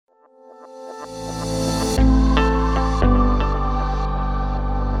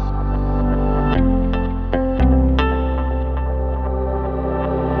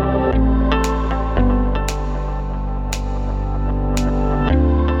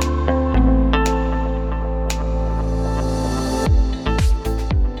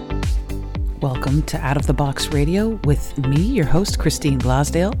welcome to Out of the Box Radio with me, your host, Christine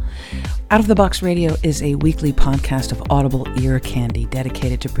Blasdale. Out of the Box Radio is a weekly podcast of audible ear candy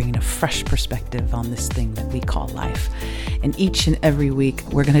dedicated to bringing a fresh perspective on this thing that we call life. And each and every week,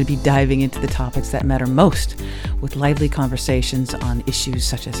 we're going to be diving into the topics that matter most with lively conversations on issues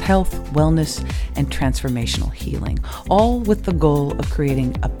such as health, wellness, and transformational healing, all with the goal of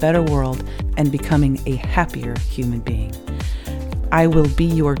creating a better world and becoming a happier human being. I will be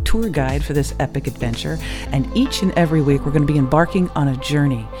your tour guide for this epic adventure, and each and every week we're going to be embarking on a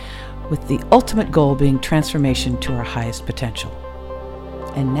journey with the ultimate goal being transformation to our highest potential.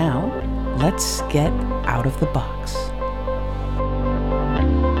 And now, let's get out of the box.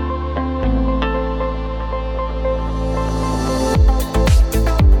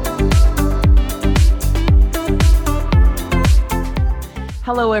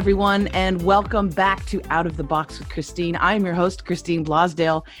 Hello, everyone, and welcome back to Out of the Box with Christine. I'm your host, Christine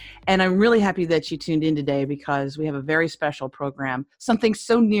Blasdale, and I'm really happy that you tuned in today because we have a very special program, something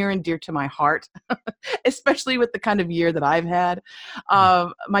so near and dear to my heart, especially with the kind of year that I've had.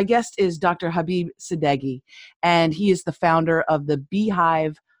 My guest is Dr. Habib Sadeghi, and he is the founder of the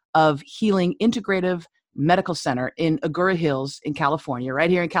Beehive of Healing Integrative Medical Center in Agoura Hills in California, right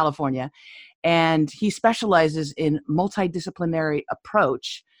here in California. And he specializes in multidisciplinary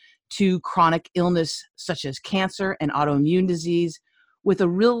approach to chronic illness such as cancer and autoimmune disease with a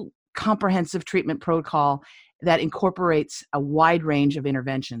real comprehensive treatment protocol that incorporates a wide range of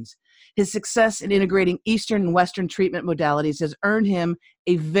interventions. His success in integrating Eastern and Western treatment modalities has earned him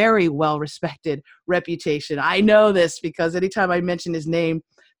a very well-respected reputation. I know this because anytime I mention his name,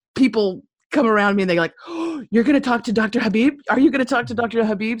 people come around me and they're like, oh, you're going to talk to Dr. Habib? Are you going to talk to Dr.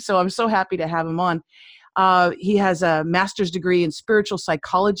 Habib? So I'm so happy to have him on. He has a master's degree in spiritual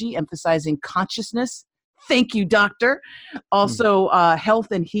psychology, emphasizing consciousness. Thank you, doctor. Also, health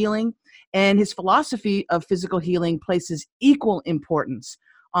and healing. And his philosophy of physical healing places equal importance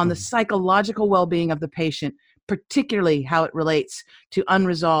on the psychological well-being of the patient, particularly how it relates to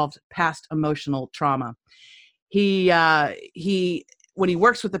unresolved past emotional trauma. When he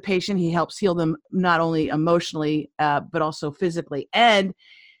works with the patient, he helps heal them not only emotionally, but also physically. And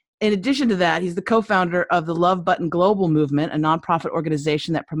in addition to that, he's the co-founder of the Love Button Global Movement, a nonprofit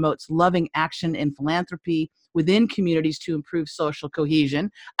organization that promotes loving action and philanthropy within communities to improve social cohesion.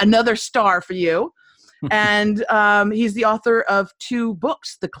 Another star for you. And he's the author of 2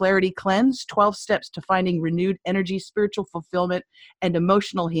 books, The Clarity Cleanse, 12 Steps to Finding Renewed Energy, Spiritual Fulfillment, and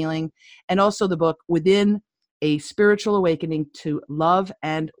Emotional Healing, and also the book Within a Spiritual Awakening to Love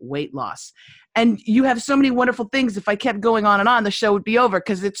and Weight Loss. And you have so many wonderful things. If I kept going on, the show would be over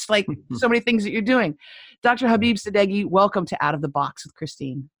because it's like so many things that you're doing. Dr. Habib Sadeghi, welcome to Out of the Box with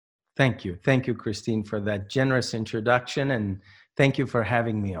Christine. Thank you. Thank you, Christine, for that generous introduction. And thank you for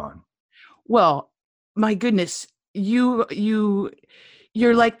having me on. Well, my goodness, you're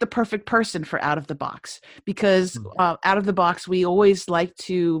like the perfect person for Out of the Box because out of the box, we always like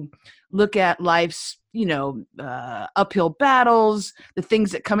to look at life's, uphill battles, the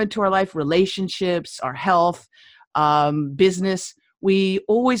things that come into our life, relationships, our health, business. We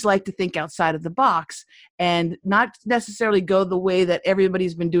always like to think outside of the box and not necessarily go the way that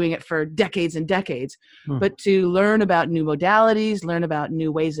everybody's been doing it for decades and decades, but to learn about new modalities, learn about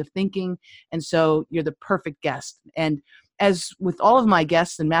new ways of thinking. And so you're the perfect guest. And as with all of my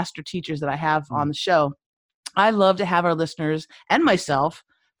guests and master teachers that I have on the show, I love to have our listeners and myself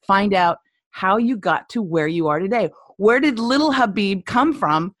find out how you got to where you are today. Where did little Habib come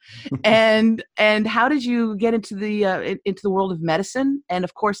from, and how did you get into the world of medicine? And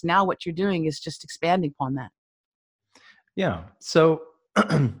of course, now what you're doing is just expanding upon that. Yeah. So,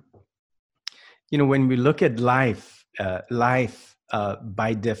 when we look at life,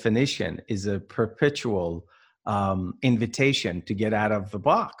 by definition is a perpetual invitation to get out of the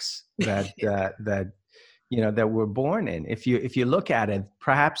box that we're born in. If you look at it,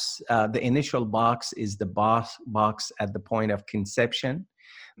 perhaps the initial box is the box at the point of conception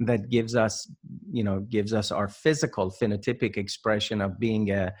that gives us our physical phenotypic expression of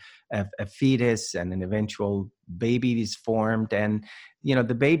being a fetus, and an eventual baby is formed. And,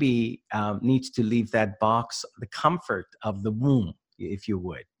 the baby needs to leave that box, the comfort of the womb, if you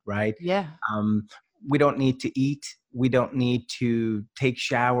would, right? Yeah. We don't need to eat. We don't need to take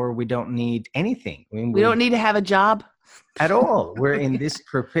shower. We don't need anything. We don't need to have a job at all. We're in this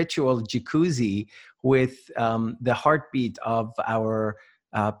perpetual jacuzzi with the heartbeat of our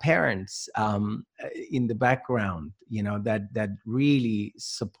parents in the background, that really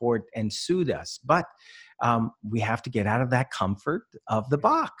support and soothe us. But we have to get out of that comfort of the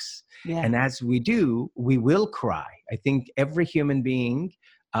box. Yeah. And as we do, we will cry. I think every human being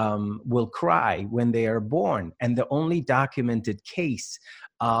will cry when they are born. And the only documented case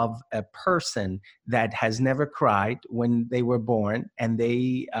of a person that has never cried when they were born and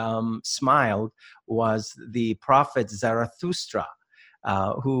they smiled was the prophet Zarathustra,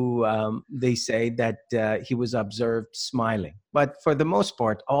 who they say that he was observed smiling. But for the most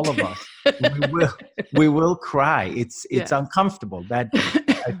part, all of us, we will cry. It's uncomfortable. That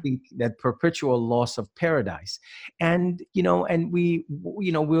I think that perpetual loss of paradise, and we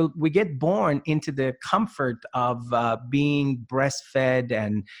get born into the comfort of being breastfed,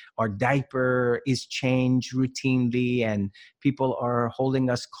 and our diaper is changed routinely, and people are holding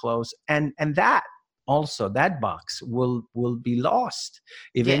us close, and that also that box will be lost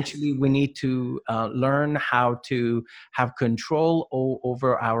eventually. Yes. We need to learn how to have control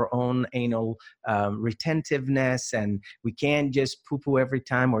over our own anal retentiveness, and we can't just poo-poo every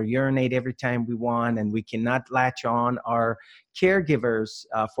time or urinate every time we want, and we cannot latch on our caregivers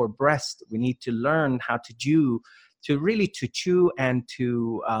for breast. We need to learn how to chew and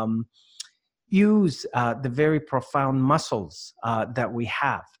to use the very profound muscles that we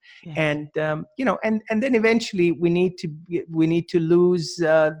have. Yeah. And and then eventually we need to lose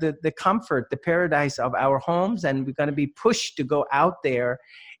the comfort, the paradise of our homes, and we're going to be pushed to go out there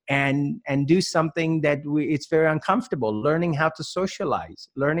and do something that it's very uncomfortable. Learning how to socialize,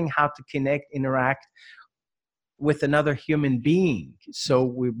 learning how to connect, interact with another human being, so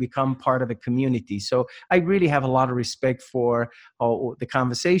we become part of a community. So I really have a lot of respect for the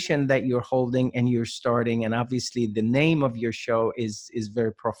conversation that you're holding and you're starting, and obviously the name of your show is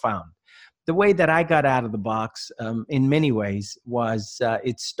very profound. The way that I got out of the box, in many ways, was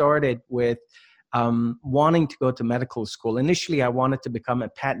it started with wanting to go to medical school. Initially, I wanted to become a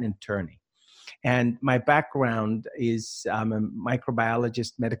patent attorney. And my background is I'm a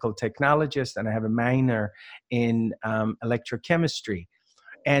microbiologist, medical technologist, and I have a minor in electrochemistry.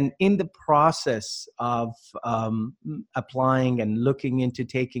 And in the process of applying and looking into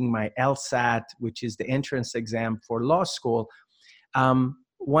taking my LSAT, which is the entrance exam for law school,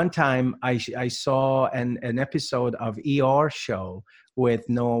 one time I saw an episode of ER show with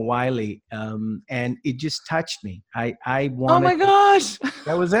Noah Wiley, and it just touched me. I wanted. Oh my gosh!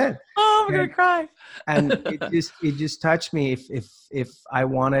 That was it. Oh, I'm gonna cry. And it just touched me. If I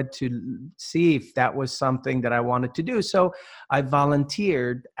wanted to see if that was something that I wanted to do, so I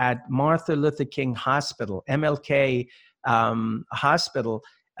volunteered at Martin Luther King Hospital, MLK Hospital.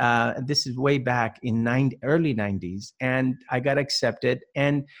 This is way back in early 90s, and I got accepted.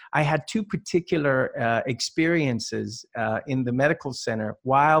 And I had two particular experiences in the medical center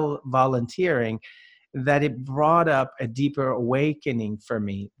while volunteering that it brought up a deeper awakening for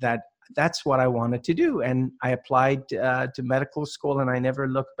me that's what I wanted to do. And I applied to medical school, and I never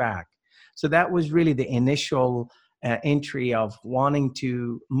looked back. So that was really the initial entry of wanting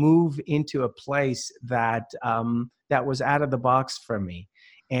to move into a place that was out of the box for me.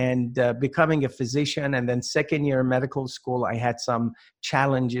 And becoming a physician, and then second year medical school, I had some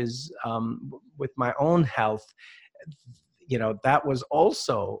challenges with my own health. That was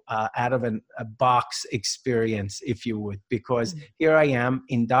also out of a box experience, if you would, because here I am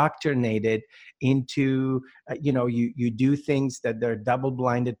indoctrinated into, you do things that they're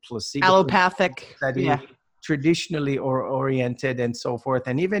double-blinded, placebo, allopathic, traditionally oriented, and so forth.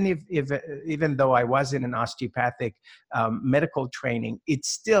 And even though I was in an osteopathic medical training, it's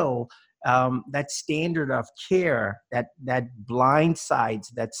still that standard of care, that blind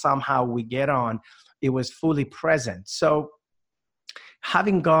sides that somehow we get on, it was fully present. So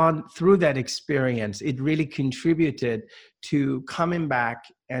having gone through that experience, it really contributed to coming back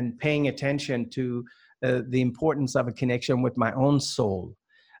and paying attention to the importance of a connection with my own soul.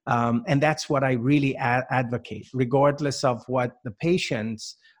 And that's what I really advocate, regardless of what the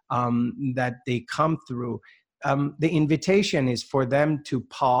patients that they come through. The invitation is for them to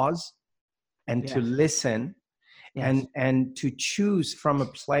pause and to listen, and to choose from a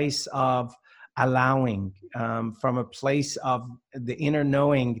place of allowing, from a place of the inner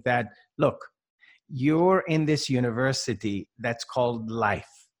knowing that, look, you're in this university that's called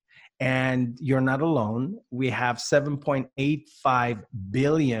life, and you're not alone. We have 7.85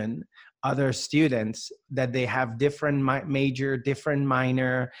 billion other students that they have different major, different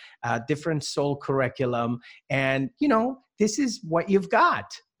minor, different soul curriculum. And, this is what you've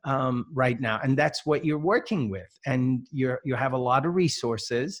got right now. And that's what you're working with. And you have a lot of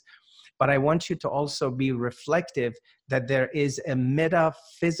resources. But I want you to also be reflective that there is a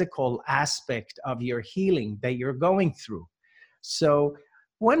metaphysical aspect of your healing that you're going through. So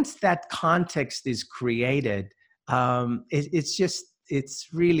once that context is created, it's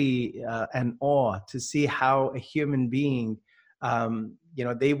really an awe to see how a human being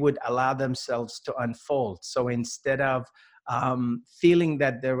they would allow themselves to unfold. So instead of feeling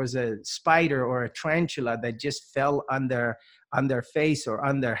that there was a spider or a tarantula that just fell on their face or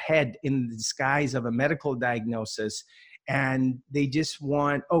on their head in the disguise of a medical diagnosis, and they just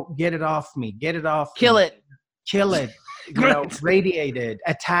want, get it off me, kill it, radiate it,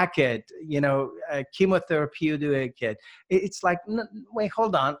 attack it, chemotherapeutic it. It's like, wait,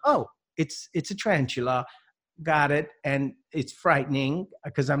 hold on. It's a tarantula. Got it. And it's frightening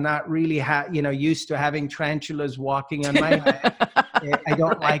because I'm not really used to having tarantulas walking on my head. I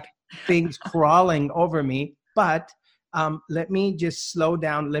don't like things crawling over me, but let me just slow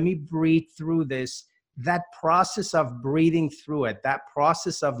down. Let me breathe through this. That process of breathing through it, that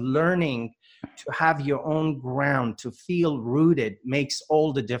process of learning to have your own ground, to feel rooted, makes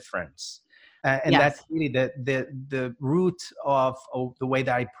all the difference. And yes, that's really the root of the way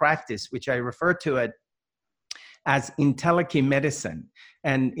that I practice, which I refer to it as entelechy medicine.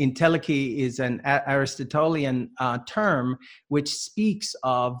 And entelechy is an Aristotelian term which speaks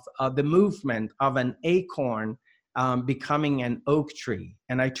of the movement of an acorn becoming an oak tree.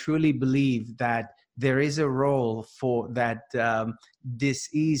 And I truly believe that there is a role for that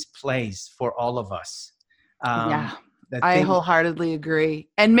disease plays for all of us. I wholeheartedly agree.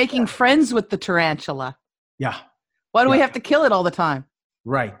 And making friends with the tarantula. Yeah. Why do we have to kill it all the time?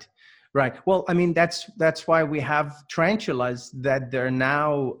 Right. Well, I mean, that's why we have tarantulas, that they're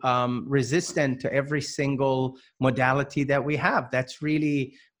now resistant to every single modality that we have. That's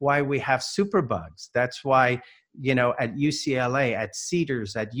really why we have superbugs. That's why, at UCLA, at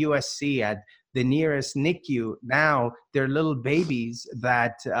Cedars, at USC, at the nearest NICU, now they're little babies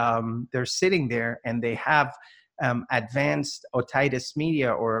that they're sitting there and they have advanced otitis media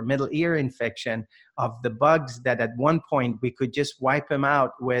or middle ear infection of the bugs that at one point we could just wipe them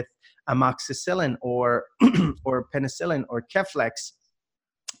out with amoxicillin or penicillin or Keflex.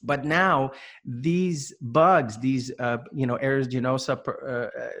 But now these bugs, these aeruginosa,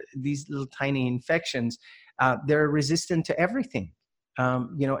 these little tiny infections, they're resistant to everything.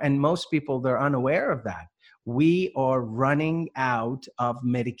 And most people, they're unaware of that. We are running out of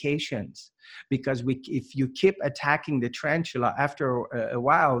medications because if you keep attacking the tarantula, after a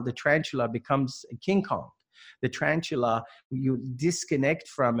while, the tarantula becomes King Kong. The tarantula, you disconnect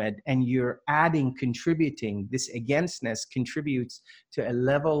from it and you're contributing. This againstness contributes to a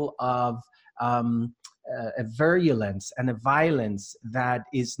level of a virulence and a violence that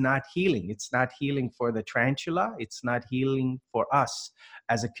is not healing. It's not healing for the tarantula. It's not healing for us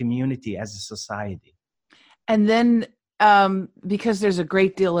as a community, as a society. And then because there's a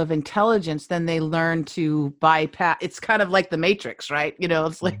great deal of intelligence, then they learn to bypass. It's kind of like the Matrix, right?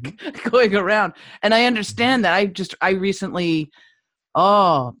 It's like going around. And I understand that. I recently,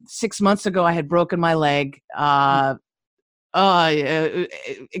 6 months ago, I had broken my leg.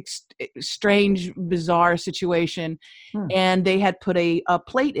 Strange, bizarre situation. And they had put a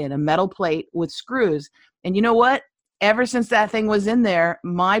plate in, a metal plate with screws. And you know what? Ever since that thing was in there,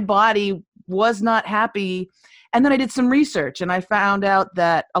 my body was not happy. And then I did some research and I found out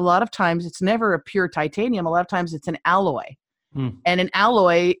that a lot of times it's never a pure titanium. A lot of times it's an alloy. And an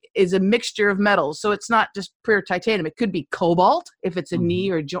alloy is a mixture of metals. So it's not just pure titanium. It could be cobalt if it's a knee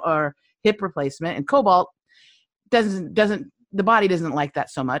or hip replacement. And cobalt doesn't the body doesn't like that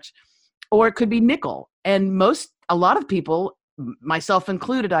so much. Or it could be nickel. And a lot of people, myself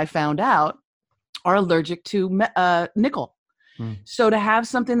included, I found out, are allergic to nickel. So to have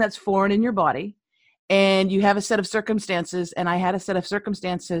something that's foreign in your body, and you have a set of circumstances, and I had a set of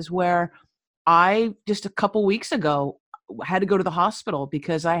circumstances where I just a couple weeks ago had to go to the hospital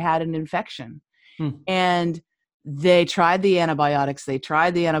because I had an infection. And they tried the antibiotics,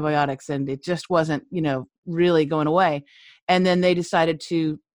 and it just wasn't, really going away. And then they decided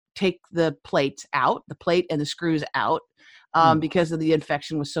to take the plate and the screws out because of the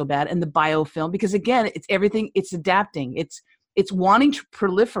infection was so bad, and the biofilm, because again, it's everything, it's adapting. It's wanting to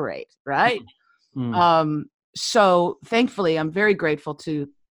proliferate, right? So thankfully, I'm very grateful to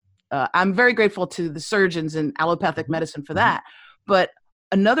the surgeons in allopathic medicine for that. But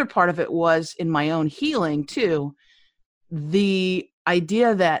another part of it was in my own healing too, the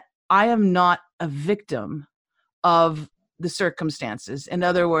idea that I am not a victim of the circumstances. In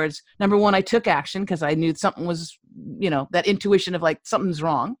other words, number one, I took action because I knew something was, that intuition of like something's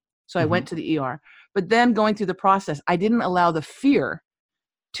wrong. So I went to the ER. But then going through the process, I didn't allow the fear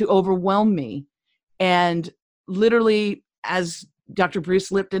to overwhelm me. And literally, as Dr. Bruce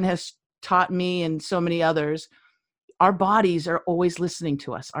Lipton has taught me and so many others, our bodies are always listening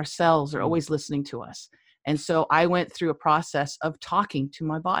to us. Our cells are always listening to us. And so I went through a process of talking to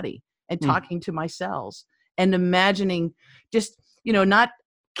my body and talking to my cells and imagining just, not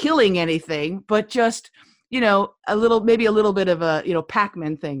killing anything, but just, maybe a little bit of a,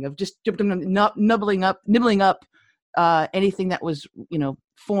 Pac-Man thing of just nibbling up anything that was,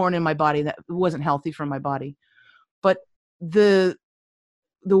 foreign in my body that wasn't healthy for my body. But the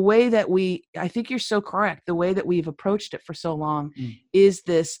way that I think you're so correct, the way that we've approached it for so long is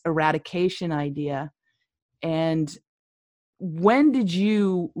this eradication idea. And when did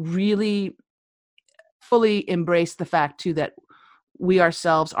you really fully embrace the fact too that we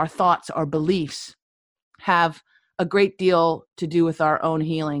ourselves, our thoughts, our beliefs have a great deal to do with our own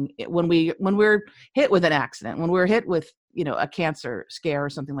healing? When we're hit with an accident, when we're hit with, a cancer scare or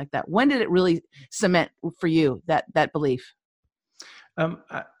something like that, when did it really cement for you that belief?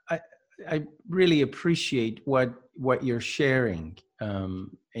 I really appreciate what you're sharing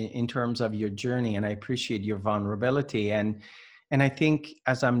in terms of your journey, and I appreciate your vulnerability. And I think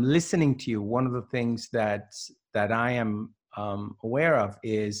as I'm listening to you, one of the things that I am aware of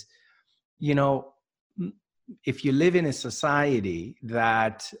is, if you live in a society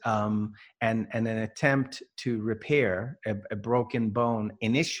that and an attempt to repair a broken bone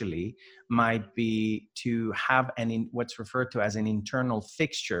initially might be to have what's referred to as an internal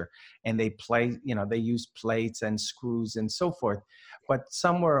fixture, and they use plates and screws and so forth. But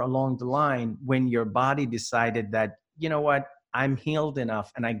somewhere along the line, when your body decided that, what, I'm healed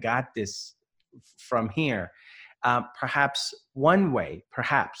enough and I got this from here, perhaps one way,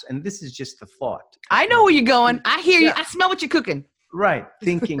 and this is just a thought. I know where you're going. I hear you. I smell what you're cooking. Right.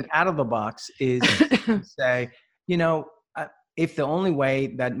 Thinking out of the box is to say, if the only way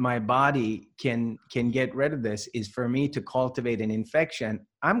that my body can get rid of this is for me to cultivate an infection,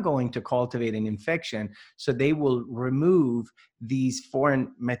 I'm going to cultivate an infection so they will remove these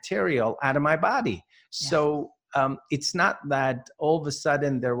foreign material out of my body. Yeah. So it's not that all of a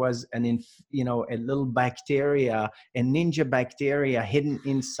sudden there was a little bacteria, a ninja bacteria hidden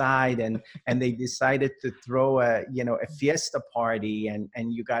inside, and they decided to throw a fiesta party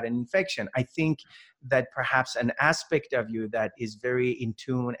and you got an infection. I think that perhaps an aspect of you that is very in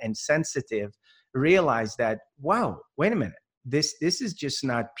tune and sensitive realized that, wow, wait a minute, this is just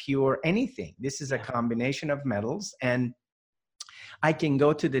not pure anything. This is a combination of metals, and I can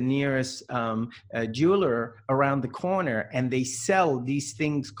go to the nearest jeweler around the corner, and they sell these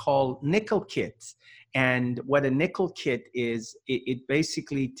things called nickel kits. And what a nickel kit is, it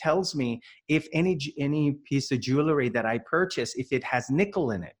basically tells me if any piece of jewelry that I purchase, if it has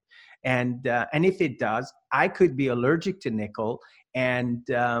nickel in it. And if it does, I could be allergic to nickel, and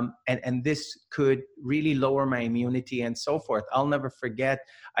this could really lower my immunity and so forth. I'll never forget,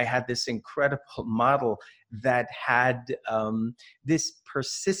 I had this incredible model that had this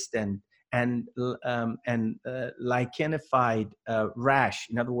persistent and lichenified rash.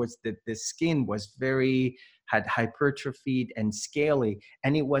 In other words, the skin was had hypertrophied and scaly,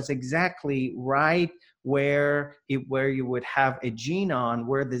 and it was exactly right where you would have a jean on,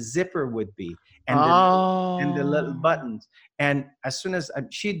 where the zipper would be, and the little buttons. And as soon as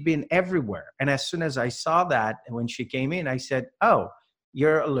she'd been everywhere, and as soon as I saw that, and when she came in, I said, "Oh,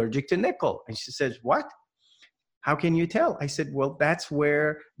 you're allergic to nickel." And she says, "What? How can you tell?" I said, "Well, that's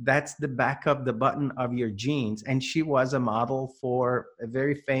the back of the button of your jeans." And she was a model for a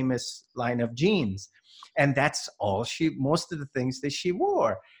very famous line of jeans. And that's all most of the things that she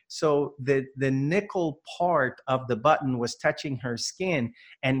wore. So the nickel part of the button was touching her skin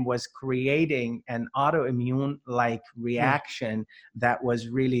and was creating an autoimmune-like reaction that was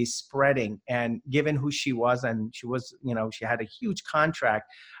really spreading. And given who she was, and she was, she had a huge contract,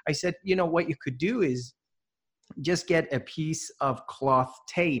 I said, what you could do is just get a piece of cloth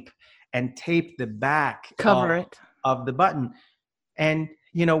tape and tape the back of the button. And,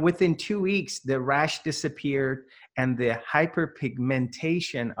 within 2 weeks, the rash disappeared and the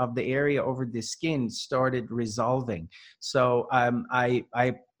hyperpigmentation of the area over the skin started resolving. So I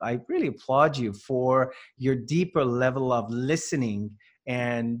really applaud you for your deeper level of listening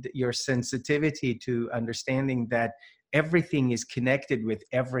and your sensitivity to understanding that everything is connected with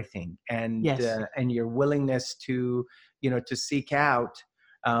everything, and and your willingness to seek out,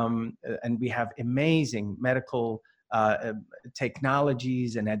 and we have amazing medical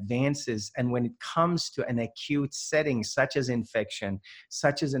technologies and advances. And when it comes to an acute setting, such as infection,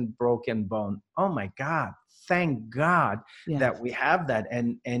 such as a broken bone, oh my God, thank God that we have that.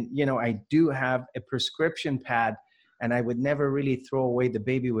 And I do have a prescription pad, and I would never really throw away the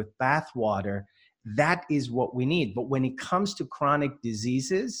baby with bathwater. That is what we need. But when it comes to chronic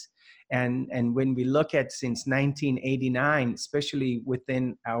diseases, and when we look at since 1989, especially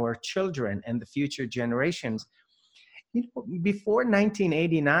within our children and the future generations, Before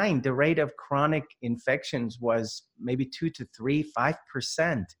 1989, the rate of chronic infections was maybe 2 to 5%.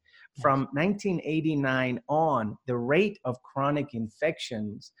 From 1989 on, the rate of chronic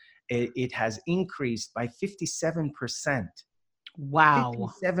infections, it has increased by 57%. Wow.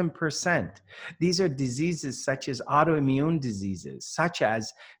 57%. These are diseases such as autoimmune diseases, such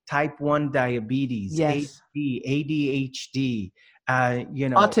as type 1 diabetes, Yes. ADHD,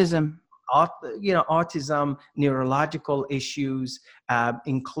 Autism. autism, neurological issues,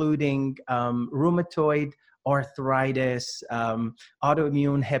 including rheumatoid arthritis,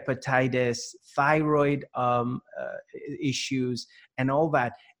 autoimmune hepatitis, thyroid issues, and all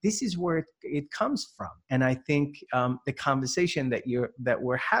that. This is where it comes from. And I think the conversation that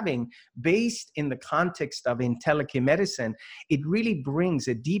we're having, based in the context of IntelliKey Medicine, it really brings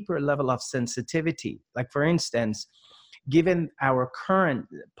a deeper level of sensitivity. Like, for instance, given our current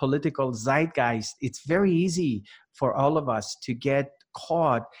political zeitgeist, it's very easy for all of us to get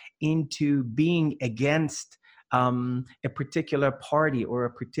caught into being against a particular party or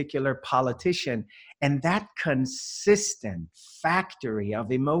a particular politician. And that consistent factory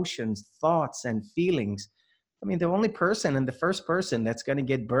of emotions, thoughts, and feelings, I mean, the only person and the first person that's going to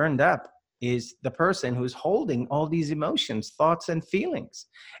get burned up is the person who's holding all these emotions, thoughts, and feelings.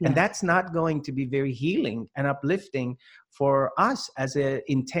 Yes. And that's not going to be very healing and uplifting for us as an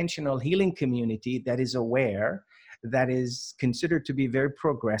intentional healing community that is aware, that is considered to be very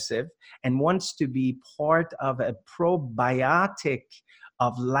progressive, and wants to be part of a probiotic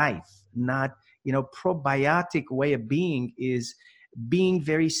of life. Not, probiotic way of being is being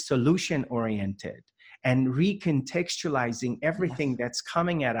very solution oriented and recontextualizing everything that's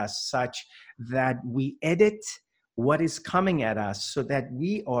coming at us, such that we edit what is coming at us so that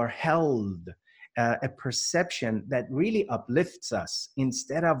we are held a perception that really uplifts us,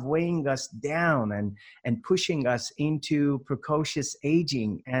 instead of weighing us down and pushing us into precocious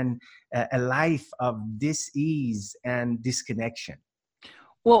aging and a life of dis-ease and disconnection.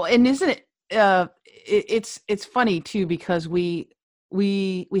 Well, and isn't it, it's funny too, because we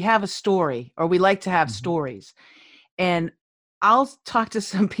have a story, or we like to have stories, and I'll talk to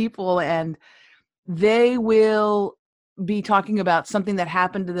some people and they will be talking about something that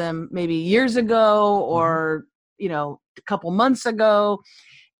happened to them maybe years ago, or a couple months ago,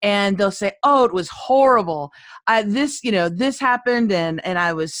 and they'll say, "Oh, it was horrible. This happened, and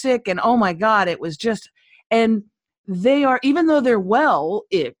I was sick, and oh my God, it was just." And they are, even though they're well,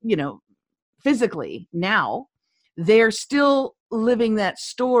 physically now, they're still living that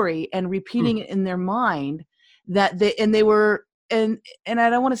story and repeating it in their mind, that they were, and I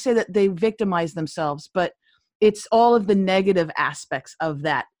don't want to say that they victimized themselves, but it's all of the negative aspects of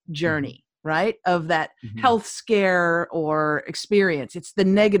that journey, right? Of that health scare or experience. It's the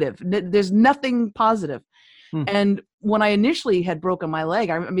negative. There's nothing positive. And when I initially had broken my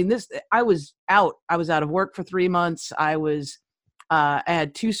leg, I was out of work for 3 months. I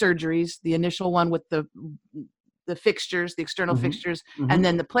had 2 surgeries, the initial one with the fixtures, the external fixtures, and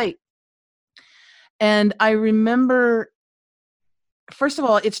then the plate. And I remember, first of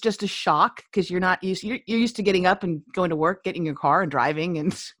all, it's just a shock, because you're used to getting up and going to work, getting in your car and driving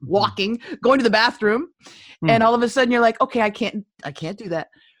and walking, going to the bathroom. And all of a sudden you're like, okay, I can't do that.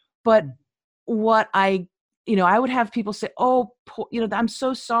 But what I would have people say, "Oh, I'm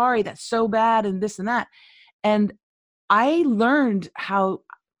so sorry. That's so bad," and this and that. And I learned how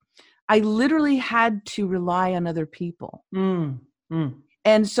I literally had to rely on other people.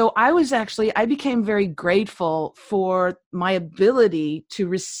 And so I became very grateful for my ability to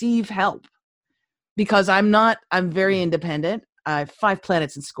receive help, because I'm very independent. I have 5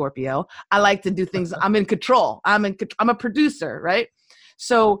 planets in Scorpio. I like to do things. I'm in control. I'm a producer, right?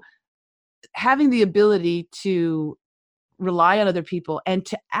 So having the ability to rely on other people and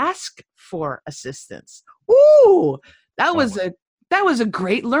to ask for assistance. Ooh, that was a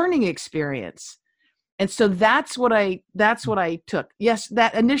great learning experience. And so that's what I took. Yes,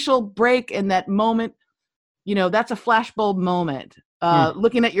 that initial break and that moment, that's a flashbulb moment.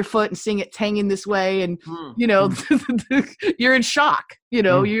 Looking at your foot and seeing it hanging this way, and you're in shock. You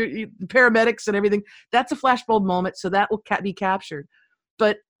paramedics and everything. That's a flashbulb moment. So that will be captured.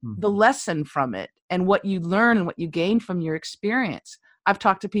 But the lesson from it, and what you learn and what you gain from your experience. I've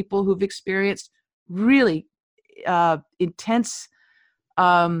talked to people who've experienced really intense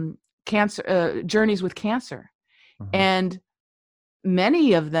cancer journeys with cancer, and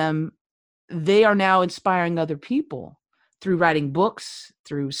many of them, they are now inspiring other people through writing books,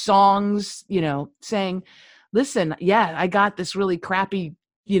 through songs, saying, "Listen, I got this really crappy,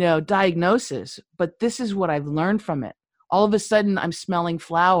 diagnosis, but this is what I've learned from it. all of a sudden I'm smelling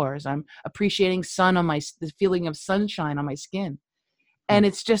flowers. I'm appreciating the feeling of sunshine on my skin. And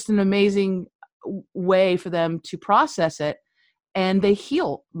it's just an amazing way for them to process it, and they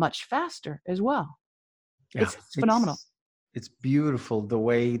heal much faster as well. Yeah, it's phenomenal. It's beautiful the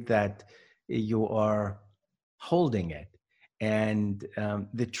way that you are holding it, and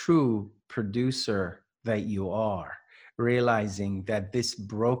the true producer that you are, realizing that this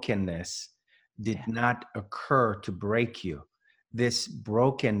brokenness did not occur to break you. This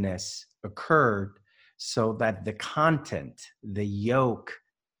brokenness occurred so that the content, the yolk,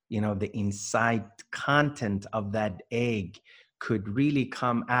 the inside content of that egg could really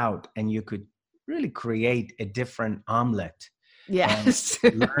come out, and you could really create a different omelet. Yes.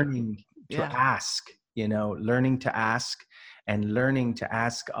 And learning to ask, learning to ask, and learning to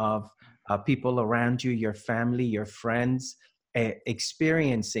ask of people around you, your family, your friends,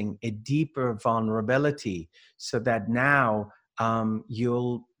 experiencing a deeper vulnerability, so that now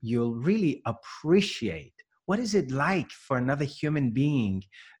you'll really appreciate what is it like for another human being,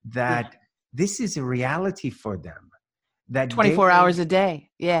 that this is a reality for them. That 24 hours a day.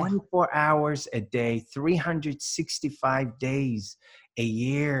 24 hours a day, 365 days a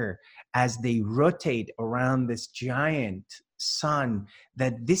year, as they rotate around this giant sun,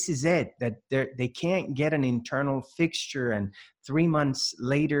 that this is it, that they can't get an internal fixture, and 3 months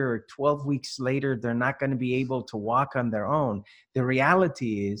later or 12 weeks later, they're not going to be able to walk on their own. The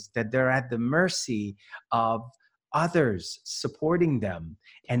reality is that they're at the mercy of others supporting them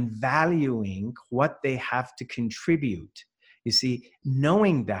and valuing what they have to contribute. You see,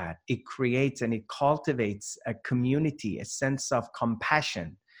 knowing that, it creates and it cultivates a community, a sense of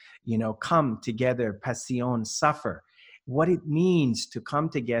compassion. Come together, passion, suffer. What it means to come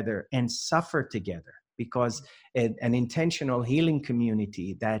together and suffer together, because an intentional healing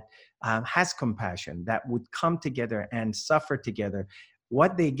community that has compassion, that would come together and suffer together,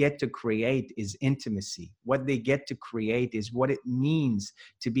 what they get to create is intimacy. What they get to create is what it means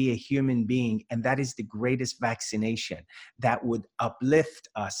to be a human being. And that is the greatest vaccination that would uplift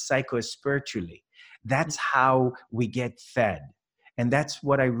us psychospiritually. That's how we get fed. And that's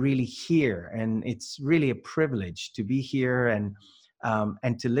what I really hear. And it's really a privilege to be here and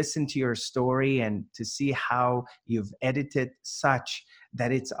to listen to your story, and to see how you've edited such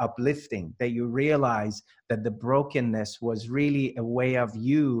that it's uplifting, that you realize that the brokenness was really a way of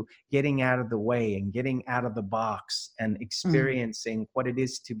you getting out of the way and getting out of the box and experiencing what it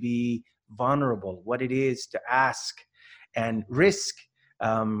is to be vulnerable, what it is to ask and risk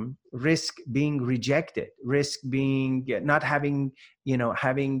being rejected, risk being not having,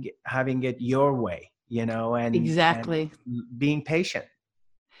 having it your way, and exactly, and being patient.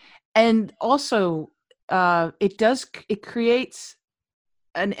 And also, it creates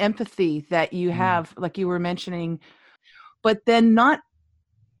an empathy that you have, like you were mentioning, but then not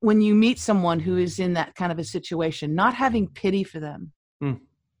when you meet someone who is in that kind of a situation, not having pity for them.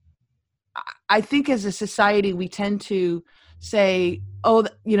 I think as a society, we tend to say, oh,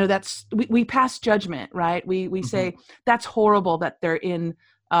 we pass judgment, right? We say, that's horrible that they're in,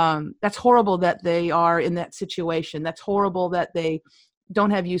 that's horrible that they are in that situation. That's horrible that they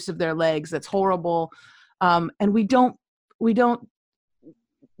don't have use of their legs. That's horrible. And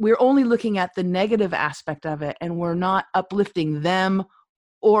we're only looking at the negative aspect of it, and we're not uplifting them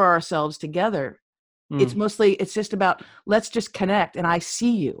or ourselves together. It's just about, let's just connect. And I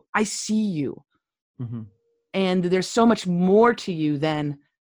see you. And there's so much more to you than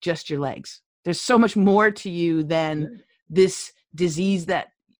just your legs. There's so much more to you than this disease that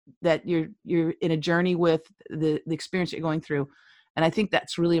you're in a journey with, the experience you're going through. And I think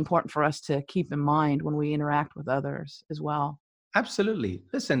that's really important for us to keep in mind when we interact with others as well. Absolutely.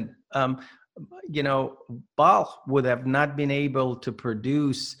 Listen, Bach would have not been able to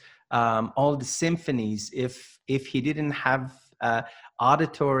produce all the symphonies if he didn't have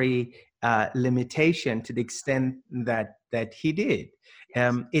auditory limitation to the extent that he did.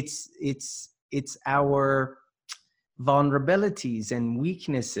 It's our vulnerabilities and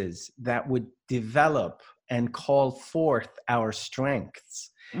weaknesses that would develop and call forth our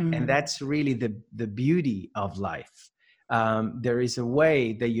strengths. And that's really the beauty of life. There is a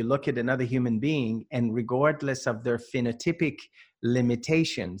way that you look at another human being, and regardless of their phenotypic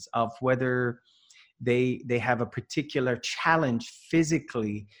limitations, of whether they have a particular challenge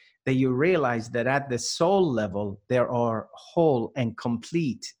physically, that you realize that at the soul level, they are whole and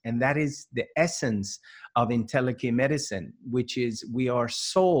complete. And that is the essence of Entelechy medicine, which is we are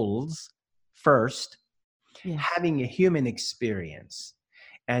souls first, having a human experience.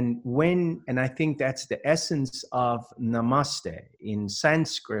 And I think that's the essence of namaste in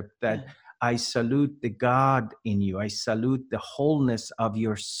Sanskrit, that I salute the God in you. I salute the wholeness of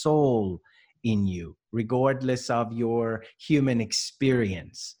your soul in you, regardless of your human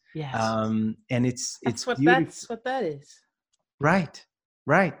experience. Yes. And it's beautiful. That's what that is. Right,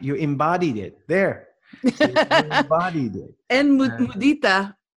 right. You embodied it there. You embodied it. And Uh,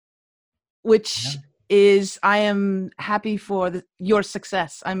 mudita, which is, I am happy for your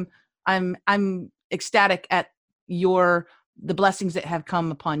success. I'm ecstatic at the blessings that have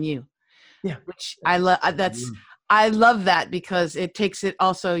come upon you. yeah. Which I love. I love that, because it takes it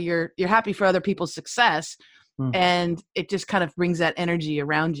also, you're happy for other people's success, and it just kind of brings that energy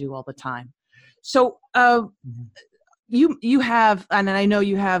around you all the time. So you have, and I know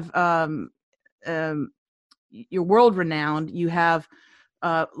you have, you're world renowned. You have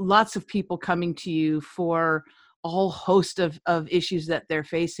lots of people coming to you for a whole host of issues that they're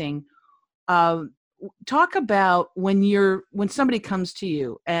facing. Talk about when somebody comes to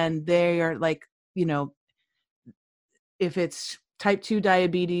you and they are like, if it's type 2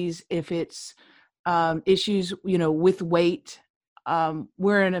 diabetes, if it's issues, with weight.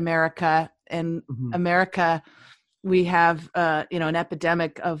 We're in America, and America, we have, an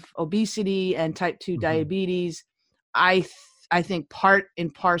epidemic of obesity and type 2 diabetes. I think part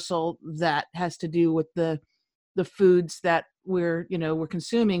and parcel that has to do with the foods that we're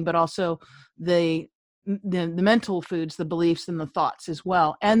consuming, but also the mental foods, the beliefs and the thoughts as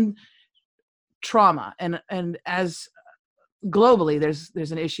well, and trauma. And as globally,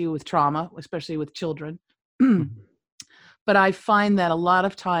 there's an issue with trauma, especially with children. But I find that a lot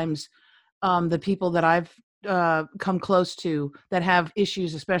of times, the people that I've come close to that have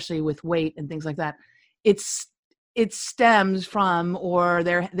issues, especially with weight and things like that, it stems from, or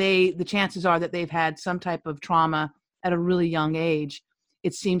the chances are that they've had some type of trauma at a really young age.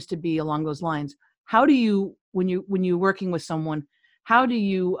 It seems to be along those lines. How do you, when you're working with someone, how do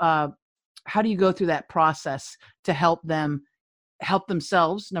you go through that process to help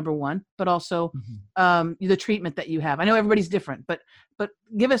themselves, number one, but also the treatment that you have? I know everybody's different, but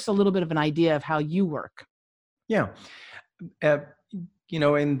give us a little bit of an idea of how you work. Yeah.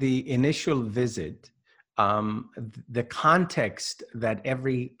 In the initial visit, the context that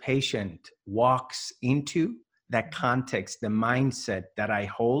every patient walks into, that context, the mindset that I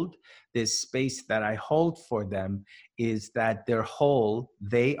hold, this space that I hold for them, is that they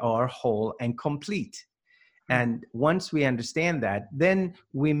are whole and complete. And once we understand that, then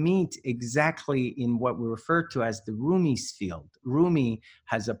we meet exactly in what we refer to as the Rumi's field. Rumi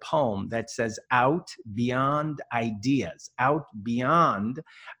has a poem that says, out beyond ideas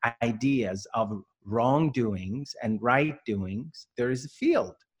of wrongdoings and right doings, there is a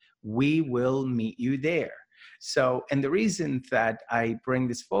field. We will meet you there. So, and the reason that I bring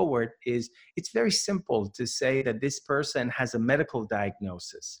this forward is it's very simple to say that this person has a medical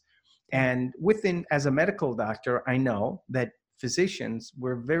diagnosis. And as a medical doctor, I know that physicians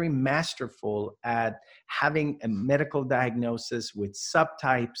were very masterful at having a medical diagnosis with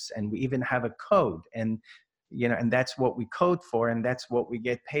subtypes, and we even have a code. And that's what we code for, and that's what we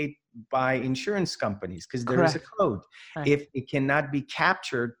get paid by insurance companies, because there is a code. Right. If it cannot be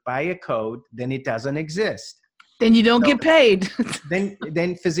captured by a code, then it doesn't exist. Then you don't get paid.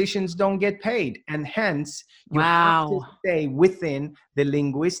 then physicians don't get paid. And hence, you have to stay within the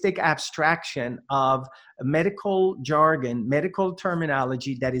linguistic abstraction of medical jargon, medical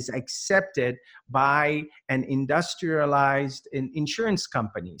terminology that is accepted by an industrialized insurance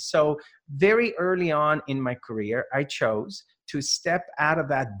company. So very early on in my career, I chose to step out of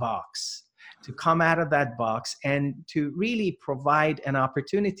that box, to come out of that box, and to really provide an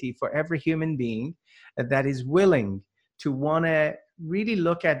opportunity for every human being that is willing to want to really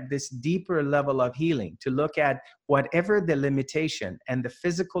look at this deeper level of healing, to look at whatever the limitation and the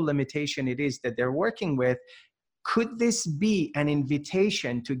physical limitation it is that they're working with. Could this be an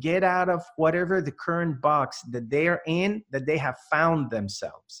invitation to get out of whatever the current box that they're in, that they have found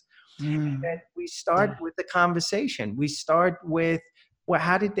themselves? And then we start with the conversation. We start with, well,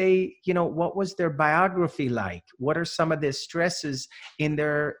 how did they, what was their biography like? What are some of the stresses in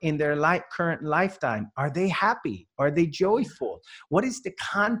their current lifetime? Are they happy? Are they joyful? What is the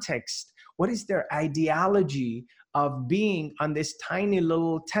context? What is their ideology of being on this tiny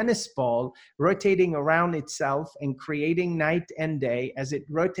little tennis ball rotating around itself and creating night and day as it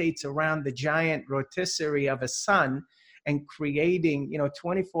rotates around the giant rotisserie of a sun, and creating,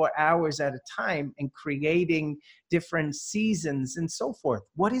 24 hours at a time, and creating different seasons and so forth?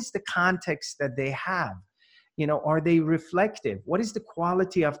 What is the context that they have? Are they reflective? What is the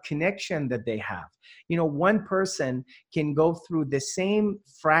quality of connection that they have? One person can go through the same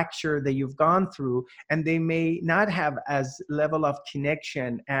fracture that you've gone through, and they may not have as level of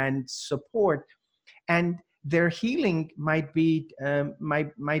connection and support, and their healing might be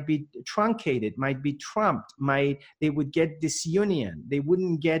truncated, might be trumped, they would get disunion. They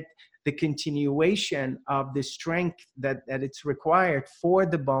wouldn't get the continuation of the strength that it's required for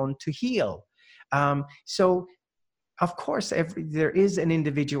the bone to heal. So of course, there is an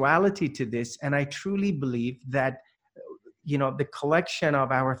individuality to this, and I truly believe that the collection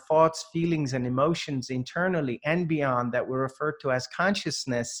of our thoughts, feelings, and emotions internally and beyond that we refer to as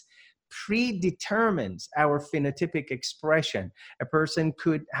consciousness predetermines our phenotypic expression. A person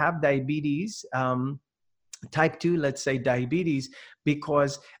could have diabetes, type 2, let's say diabetes,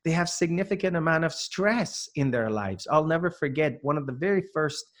 because they have significant amount of stress in their lives. I'll never forget one of the very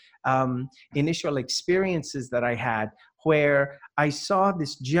first initial experiences that I had, where I saw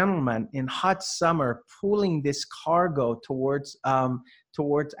this gentleman in hot summer pulling this cargo towards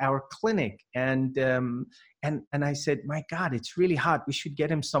our clinic, and I said, my God, it's really hot. We should get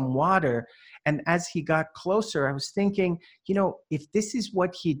him some water. And as he got closer, I was thinking, if this is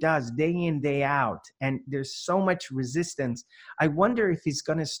what he does day in, day out, and there's so much resistance, I wonder if he's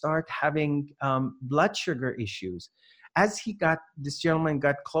going to start having blood sugar issues. As this gentleman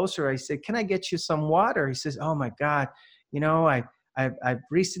got closer, I said, can I get you some water? He says, oh my God, I've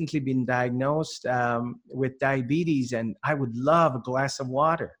recently been diagnosed with diabetes, and I would love a glass of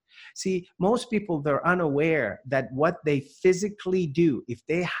water. See, most people, they're unaware that what they physically do, if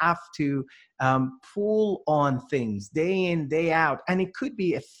they have to pull on things day in, day out, and it could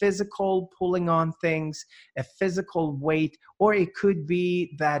be a physical pulling on things, a physical weight, or it could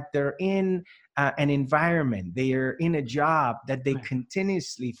be that they're in an environment, they're in a job that they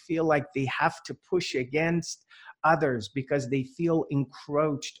continuously feel like they have to push against others because they feel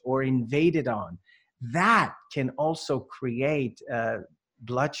encroached or invaded on. That can also create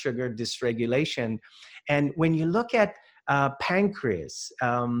blood sugar dysregulation. And when you look at pancreas,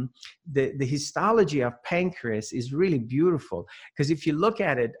 the histology of pancreas is really beautiful, because if you look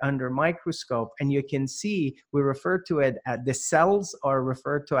at it under microscope, and you can see, we refer to it, the cells are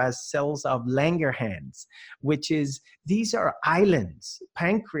referred to as cells of Langerhans, which is, these are islands.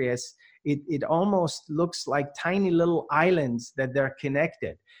 Pancreas, it almost looks like tiny little islands that they're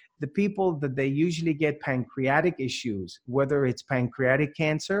connected. The people that they usually get pancreatic issues, whether it's pancreatic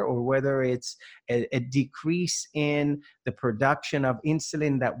cancer or whether it's a decrease in the production of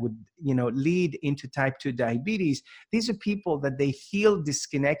insulin that would, lead into type 2 diabetes, these are people that they feel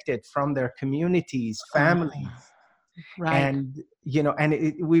disconnected from their communities, families. Right. And,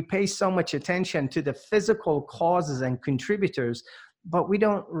 we pay so much attention to the physical causes and contributors, but we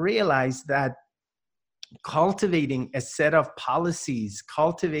don't realize that cultivating a set of policies,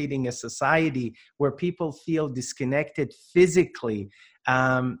 cultivating a society where people feel disconnected physically,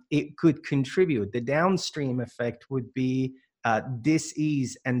 it could contribute. The downstream effect would be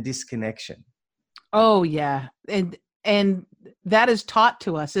dis-ease and disconnection. Oh yeah, and that is taught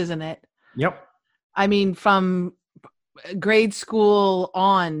to us, isn't it? Yep. I mean, from grade school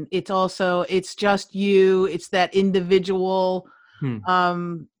on, it's just you. It's that individual.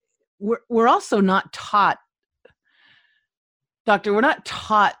 We're also not taught, Doctor, we're not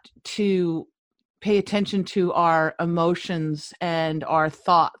taught to pay attention to our emotions and our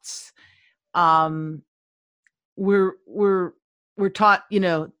thoughts. We're taught,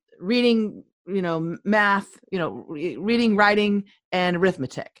 reading, math, reading, writing, and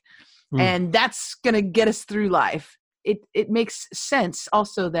arithmetic. And that's going to get us through life. It makes sense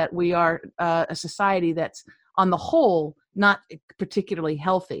also that we are a society that's on the whole not particularly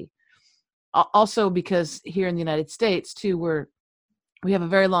healthy. Also because here in the United States too, we have a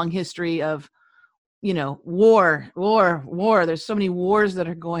very long history of, war. There's so many wars that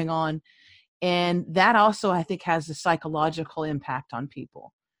are going on. And that also, I think, has a psychological impact on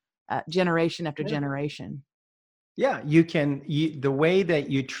people, generation after generation. Yeah, the way that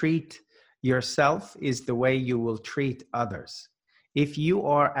you treat yourself is the way you will treat others. If you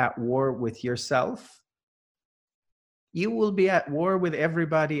are at war with yourself, you will be at war with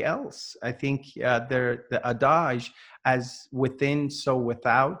everybody else. I think the adage, as within, so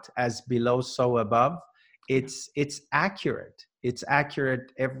without, as below, so above, it's accurate. It's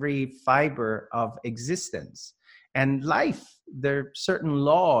accurate every fiber of existence. And life, there are certain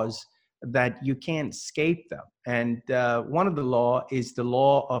laws that you can't escape them. And one of the law is the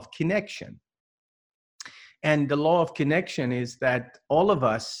law of connection. And the law of connection is that all of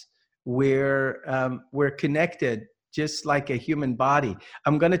us, we're connected just like a human body.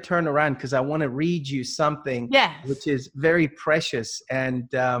 I'm going to turn around because I want to read you something Yes. which is very precious. And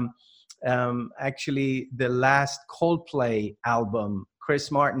actually, the last Coldplay album,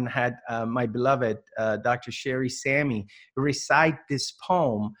 Chris Martin had my beloved Dr. Sherry Sammy recite this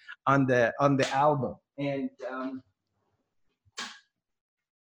poem on the album. And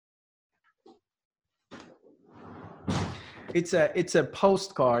it's a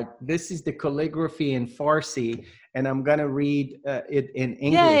postcard. This is the calligraphy in Farsi, and I'm gonna read it in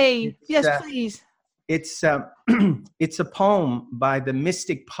English. Yay! Yes, please. It's it's a poem by the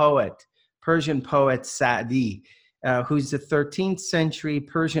mystic poet, Persian poet Sa'di, who's a 13th century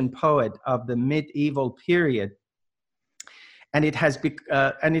Persian poet of the medieval period, and it has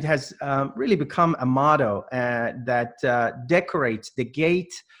really become a motto that decorates the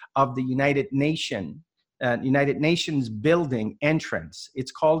gate of the United Nations building entrance.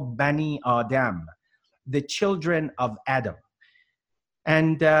 It's called Bani Adam, the children of Adam.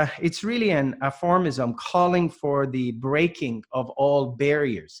 And it's really an aphorism calling for the breaking of all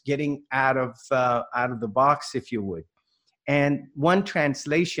barriers, getting out of the box, if you would. And one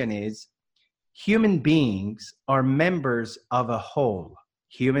translation is, human beings are members of a whole.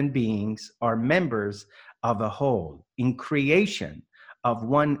 Human beings are members of a whole in creation of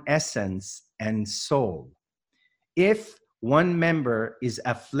one essence and soul. If one member is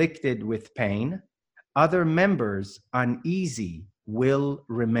afflicted with pain, other members uneasy will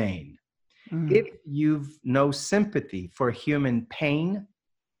remain. If you've no sympathy for human pain,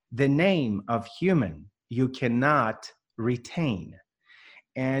 the name of human you cannot retain.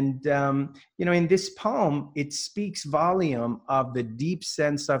 And, in this poem, it speaks volume of the deep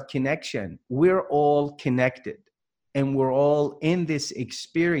sense of connection. We're all connected, and we're all in this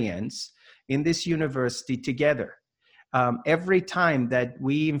experience, in this university together. Every time that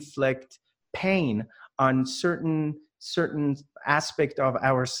we inflict pain on certain aspect of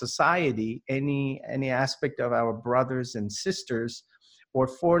our society, any aspect of our brothers and sisters, or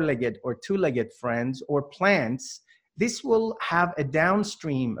four-legged or two-legged friends, or plants, this will have a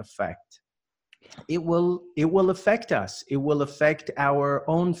downstream effect. It will affect us. It will affect our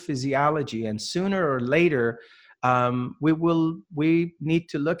own physiology, and sooner or later, we need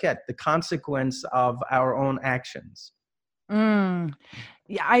to look at the consequence of our own actions.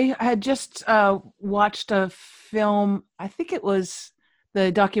 Yeah, I had just watched a film. I think it was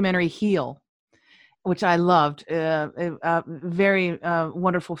the documentary Heal, which I loved. A very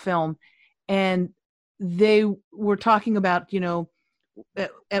wonderful film, and they were talking about,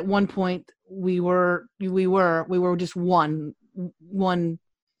 at one point we were just one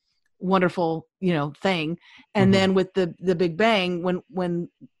wonderful thing, and then with the Big Bang, when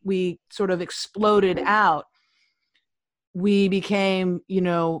we sort of exploded out, we became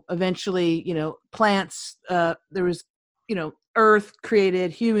eventually plants, there was earth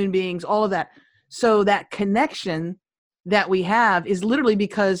created, human beings, all of that. So that connection that we have is literally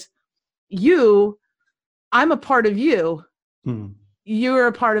because I'm a part of you, you're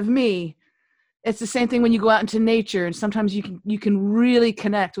a part of me. It's the same thing when you go out into nature, and sometimes you can really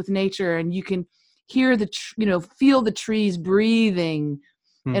connect with nature, and you can hear feel the trees breathing,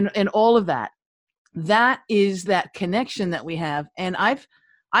 and all of that. That is that connection that we have. And I've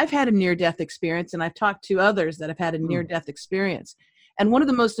had a near-death experience, and I've talked to others that have had a near-death experience. And one of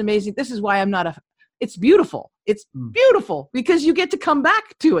the most amazing, this is why it's beautiful. It's beautiful because you get to come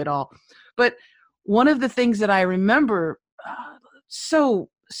back to it all. But one of the things that I remember so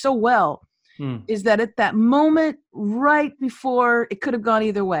well is that at that moment, right before, it could have gone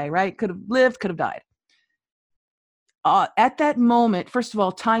either way, right? Could have lived, could have died. At that moment, first of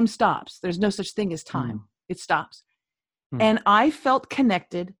all, time stops. There's no such thing as time. It stops. And I felt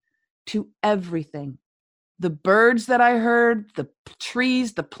connected to everything. The birds that I heard, the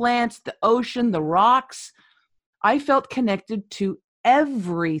trees, the plants, the ocean, the rocks. I felt connected to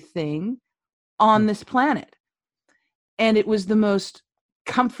everything on this planet. And it was the most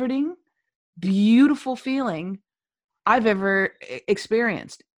comforting, beautiful feeling I've ever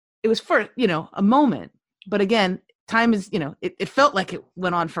experienced. It was for, a moment. But again, time is, it felt like it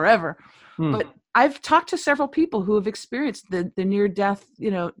went on forever. But I've talked to several people who have experienced the near-death,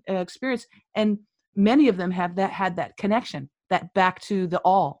 experience, and many of them have had that connection, that back to the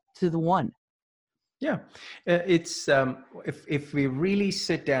all, to the one. Yeah, it's if we really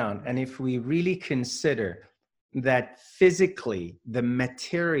sit down and if we really consider that physically the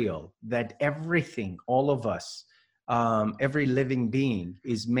material that everything, all of us, every living being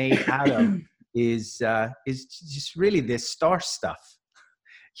is made out of is just really this star stuff.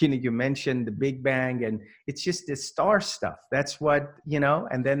 You mentioned the Big Bang, and it's just this star stuff. That's what,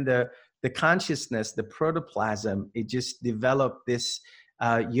 and then the the consciousness, the protoplasm, it just developed this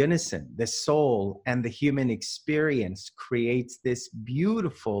unison. The soul and the human experience creates this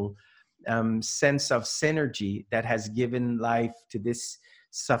beautiful sense of synergy that has given life to this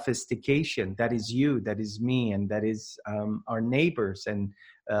sophistication that is you, that is me, and that is our neighbors and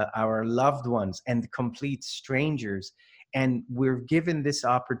our loved ones and complete strangers. And we're given this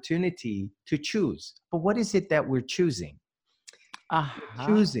opportunity to choose. But what is it that we're choosing? We're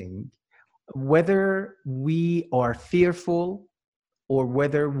choosing whether we are fearful or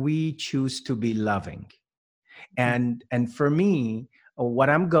whether we choose to be loving. And for me, what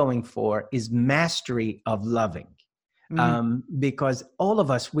I'm going for is mastery of loving. Because all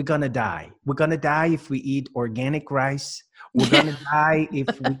of us, we're going to die. We're going to die if we eat organic rice. We're going to die if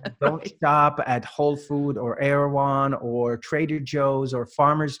we don't shop at Whole Food or Erewhon or Trader Joe's or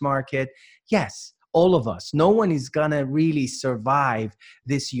Farmer's Market. Yes, all of us. No one is going to really survive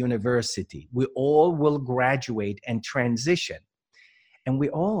this university. We all will graduate and transition. And we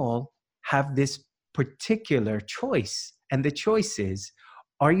all have this particular choice. And the choice is,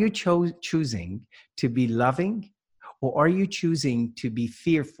 are you choosing to be loving, or are you choosing to be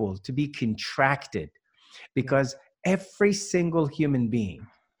fearful, to be contracted? Because every single human being,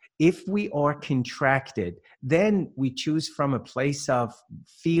 if we are contracted, then we choose from a place of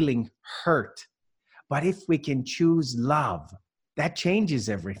feeling hurt. But if we can choose love, that changes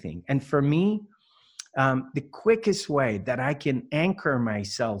everything. And for me, the quickest way that I can anchor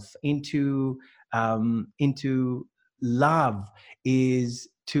myself into love is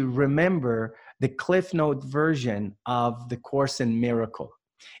to remember the Cliff Note version of the Course in Miracle.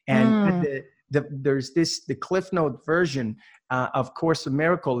 And there's the Cliff Note version of Course in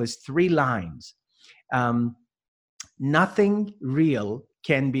Miracle is 3 lines. Nothing real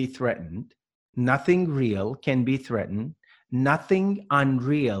can be threatened. Nothing real can be threatened. Nothing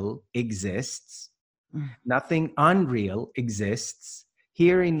unreal exists. Nothing unreal exists.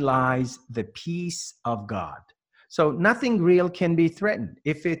 Herein lies the peace of God. So nothing real can be threatened.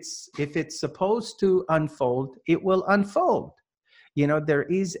 If it's supposed to unfold, it will unfold. You know, there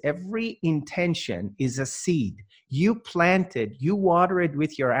is every intention is a seed. You plant it, you water it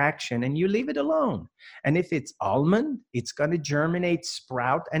with your action, and you leave it alone. And if it's almond, it's going to germinate,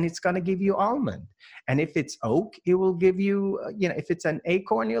 sprout, and it's going to give you almond. And if it's oak, it will give you, if it's an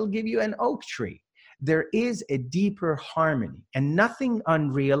acorn, it'll give you an oak tree. There is a deeper harmony, and nothing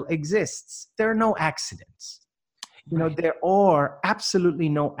unreal exists. There are no accidents. There are absolutely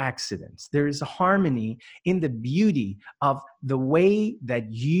no accidents. There is a harmony in the beauty of the way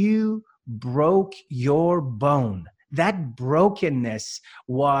that you broke your bone. That brokenness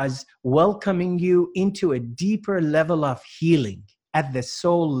was welcoming you into a deeper level of healing at the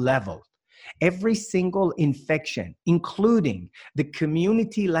soul level. Every single infection, including the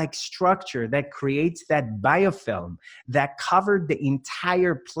community-like structure that creates that biofilm that covered the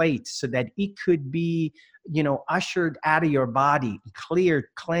entire plate so that it could be, ushered out of your body, cleared,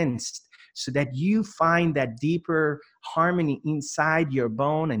 cleansed, so that you find that deeper harmony inside your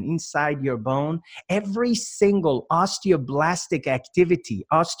bone and inside your bone. Every single osteoblastic activity,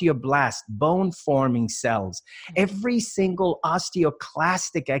 osteoblast, bone-forming cells, every single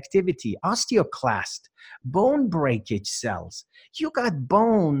osteoclastic activity, osteoclast, bone breakage cells. You got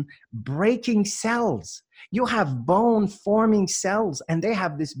bone breaking cells. You have bone forming cells, and they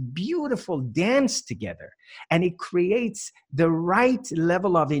have this beautiful dance together, and it creates the right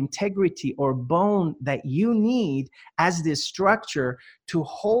level of integrity or bone that you need as this structure to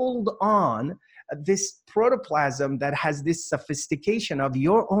hold on this protoplasm that has this sophistication of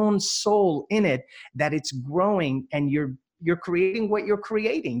your own soul in it, that it's growing, and you're creating what you're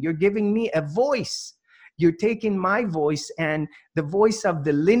creating. You're giving me a voice. You're taking my voice and the voice of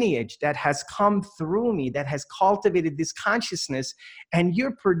the lineage that has come through me, that has cultivated this consciousness, and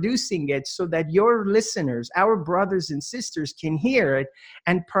you're producing it so that your listeners, our brothers and sisters, can hear it,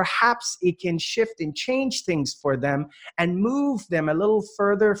 and perhaps it can shift and change things for them and move them a little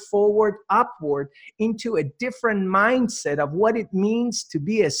further forward, upward, into a different mindset of what it means to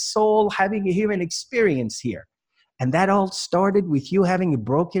be a soul having a human experience here. And that all started with you having a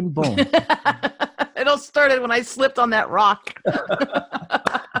broken bone. It all started when I slipped on that rock.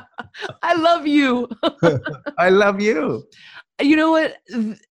 I love you. I love you. You know what?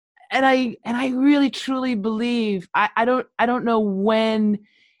 And I really truly believe, I don't know when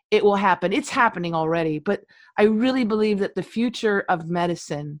it will happen. It's happening already, but I really believe that the future of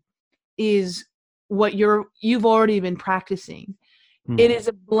medicine is what you've already been practicing. It is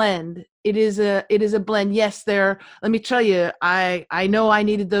a blend. It is a blend. Yes, let me tell you, I know I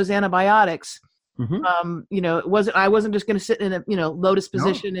needed those antibiotics, Mm-hmm. I wasn't just going to sit in a, lotus No.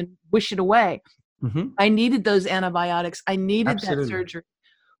 position and wish it away. Mm-hmm. I needed those antibiotics. I needed that Absolutely. surgery.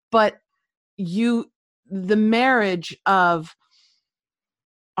 But the marriage of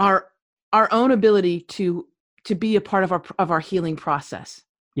our own ability to be a part of our healing process,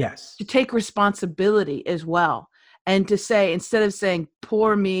 Yes. to take responsibility as well, and to say, instead of saying,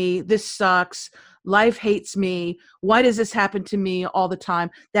 poor me, this sucks, life hates me, why does this happen to me all the time,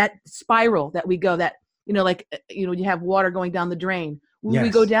 that spiral that we go, that you have water going down the drain, we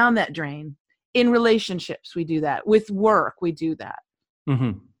go down that drain. In relationships we do that, with work we do that.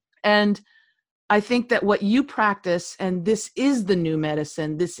 Mm-hmm. And I think that what you practice, and this is the new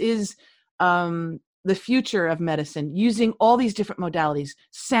medicine, this is the future of medicine, using all these different modalities,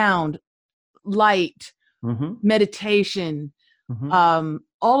 sound, light, Mm-hmm. meditation, Mm-hmm.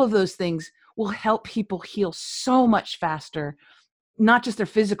 all of those things will help people heal so much faster, not just their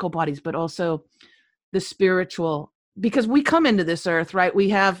physical bodies, but also the spiritual. Because we come into this earth, right? We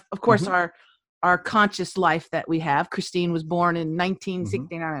have, of course, Mm-hmm. our conscious life that we have. Christine was born in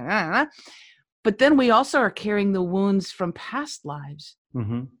 1969. Mm-hmm. But then we also are carrying the wounds from past lives.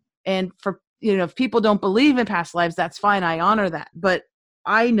 Mm-hmm. And for, if people don't believe in past lives, that's fine. I honor that. But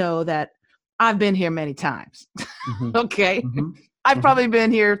I know that I've been here many times. Mm-hmm. Okay. Mm-hmm. I've probably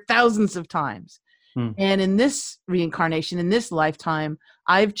been here thousands of times. Mm. And in this reincarnation, in this lifetime,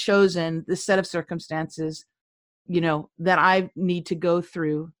 I've chosen this set of circumstances, that I need to go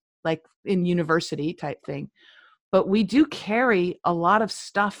through, like in university type thing. But we do carry a lot of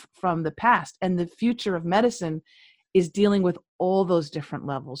stuff from the past, and the future of medicine is dealing with all those different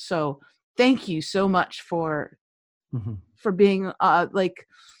levels. So thank you so much for being like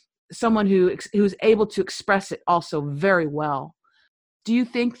someone who's able to express it also very well. Do you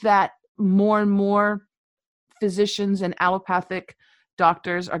think that more and more physicians and allopathic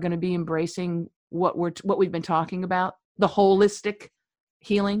doctors are going to be embracing what we've been talking about, the holistic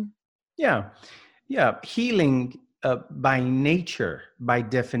healing? Yeah. Healing by nature, by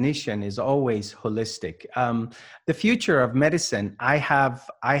definition, is always holistic. The future of medicine, I have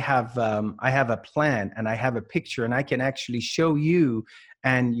a plan, and I have a picture, and I can actually show you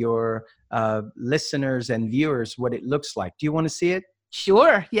and your listeners and viewers what it looks like. Do you want to see it?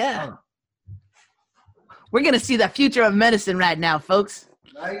 Sure. Yeah. Oh. We're going to see the future of medicine right now, folks.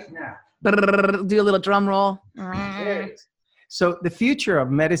 Right now. Do a little drum roll. So the future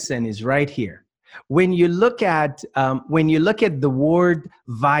of medicine is right here. When you look at the word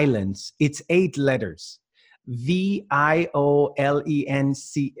violence, it's 8 letters: VIOLENCE.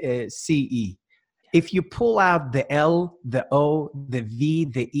 If you pull out the L, the O, the V,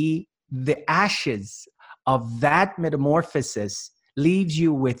 the E, the ashes of that metamorphosis leaves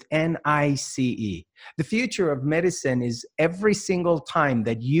you with NICE. The future of medicine is every single time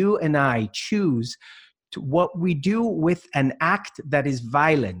that you and I choose to what we do with an act that is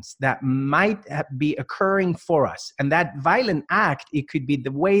violence, that might be occurring for us. And that violent act, it could be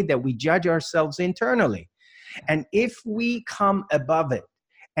the way that we judge ourselves internally. And if we come above it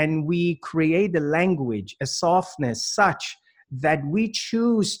and we create a language, a softness such that we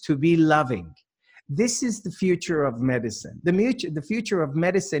choose to be loving, this is the future of medicine. The future of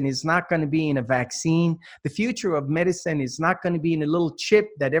medicine is not going to be in a vaccine. The future of medicine is not going to be in a little chip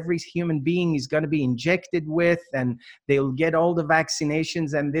that every human being is going to be injected with, and they'll get all the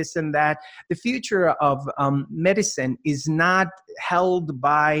vaccinations and this and that. The future of medicine is not held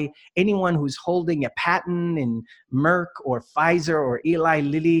by anyone who's holding a patent in Merck or Pfizer or Eli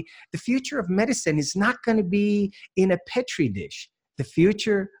Lilly. The future of medicine is not going to be in a Petri dish. The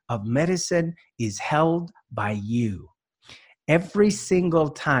future of medicine is held by you. Every single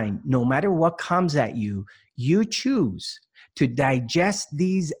time, no matter what comes at you, you choose to digest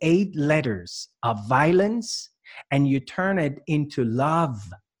these 8 letters of violence, and you turn it into love.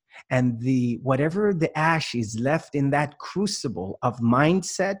 And whatever the ash is left in that crucible of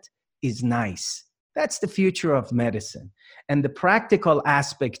mindset is nice. That's the future of medicine. And the practical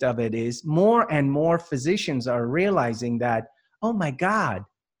aspect of it is more and more physicians are realizing that, oh my God,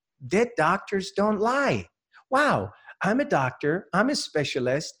 dead doctors don't lie. Wow, I'm a doctor, I'm a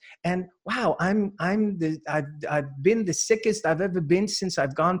specialist, and wow, I've been the sickest I've ever been since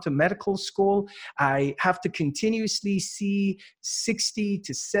I've gone to medical school. I have to continuously see 60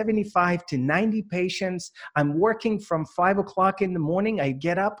 to 75 to 90 patients. I'm working from 5 o'clock in the morning. I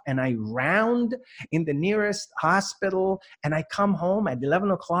get up and I round in the nearest hospital, and I come home at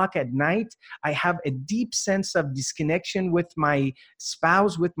 11 o'clock at night. I have a deep sense of disconnection with my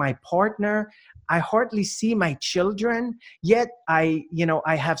spouse, with my partner. I hardly see my children, yet I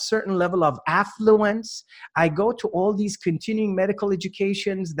have certain level level of affluence. I go to all these continuing medical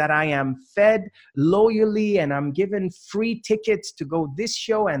educations that I am fed loyally, and I'm given free tickets to go this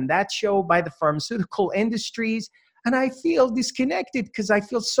show and that show by the pharmaceutical industries. And I feel disconnected because I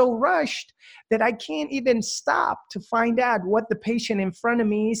feel so rushed that I can't even stop to find out what the patient in front of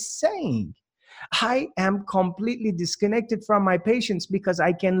me is saying. I am completely disconnected from my patients because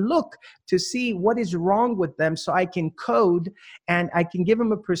I can look to see what is wrong with them so I can code and I can give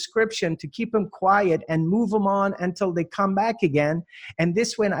them a prescription to keep them quiet and move them on until they come back again. And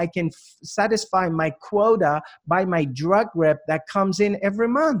this way I can satisfy my quota by my drug rep that comes in every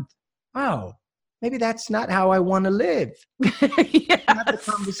month. Wow. Maybe that's not how I want to live. Yes. Not the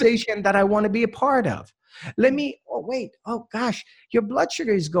conversation that I want to be a part of. Oh gosh, your blood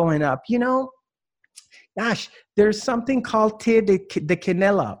sugar is going up. Gosh, there's something called tea de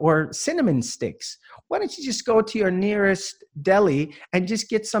canela or cinnamon sticks. Why don't you just go to your nearest deli and just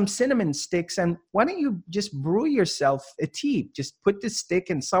get some cinnamon sticks? And why don't you just brew yourself a tea? Just put the stick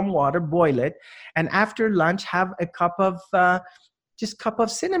in some water, boil it, and after lunch have a cup of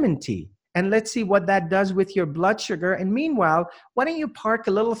cinnamon tea. And let's see what that does with your blood sugar. And meanwhile, why don't you park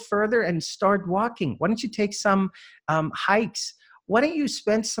a little further and start walking? Why don't you take some hikes? Why don't you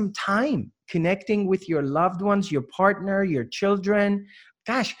spend some time connecting with your loved ones, your partner, your children?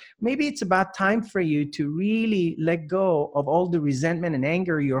 Gosh, maybe it's about time for you to really let go of all the resentment and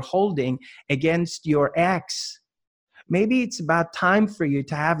anger you're holding against your ex. Maybe it's about time for you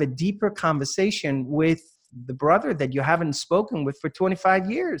to have a deeper conversation with the brother that you haven't spoken with for 25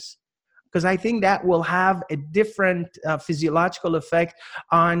 years. Because I think that will have a different physiological effect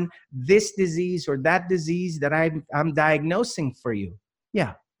on this disease or that disease that I'm diagnosing for you.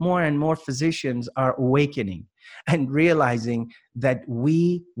 Yeah, more and more physicians are awakening and realizing that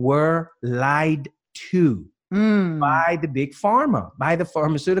we were lied to by the big pharma, by the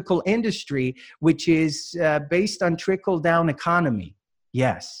pharmaceutical industry, which is based on trickle-down economy.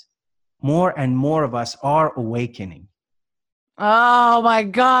 Yes, more and more of us are awakening. Oh my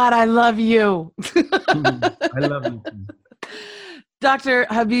God, I love you. I love you too. Dr.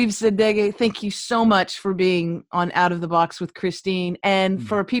 Habib Sadeghi, thank you so much for being on Out of the Box with Christine. And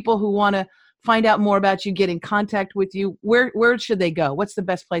for people who want to find out more about you, get in contact with you, where should they go? What's the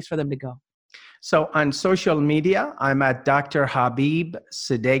best place for them to go? So on social media, I'm at Dr. Habib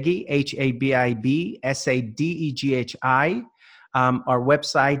Sadeghi, HABIB SADEGHI. Our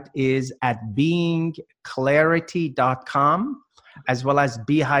website is at beingclarity.com, as well as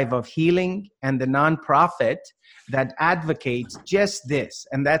Beehive of Healing, and the nonprofit that advocates just this.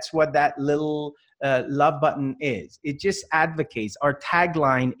 And that's what that little love button is. It just advocates. Our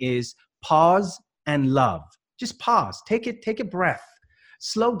tagline is pause and love. Just pause. Take a breath.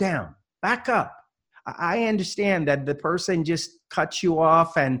 Slow down. Back up. I understand that the person just cuts you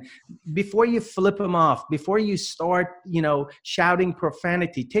off, and before you flip them off, before you start, shouting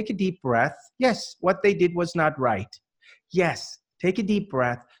profanity, take a deep breath. Yes, what they did was not right. Yes, take a deep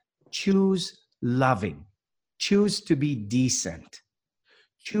breath. Choose loving. Choose to be decent.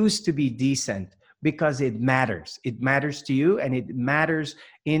 Choose to be decent because it matters. It matters to you, and it matters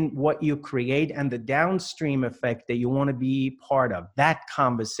in what you create and the downstream effect that you want to be part of, that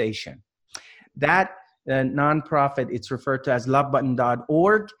conversation. That nonprofit, it's referred to as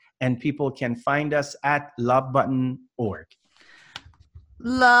lovebutton.org, and people can find us at lovebutton.org.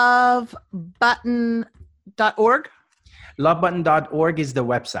 Lovebutton.org? Lovebutton.org is the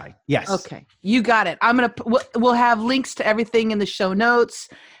website. Yes. Okay. You got it. We'll have links to everything in the show notes.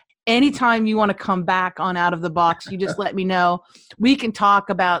 Anytime you want to come back on Out of the Box, you just let me know. We can talk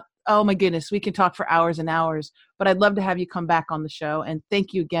about, oh my goodness, we can talk for hours and hours, but I'd love to have you come back on the show. And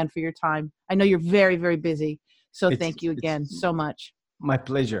thank you again for your time. I know you're very, very busy. So thank you again so much. My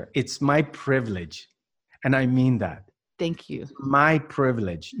pleasure. It's my privilege. And I mean that. Thank you. My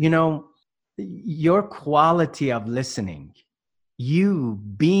privilege. Your quality of listening, you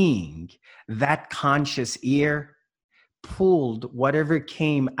being that conscious ear, pulled whatever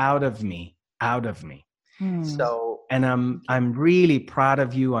came out of me. So, and I'm really proud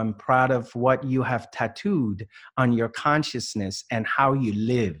of you. I'm proud of what you have tattooed on your consciousness and how you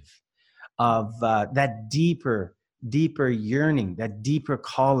live, of that deeper yearning, that deeper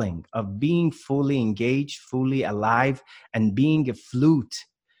calling of being fully engaged, fully alive, and being a flute,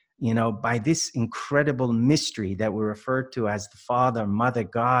 by this incredible mystery that we refer to as the Father, Mother,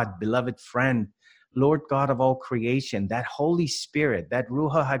 God, beloved friend, Lord God of all creation, that Holy Spirit, that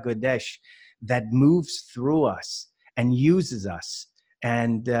Ruach HaKodesh that moves through us and uses us,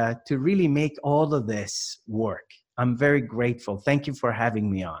 and to really make all of this work. I'm very grateful. Thank you for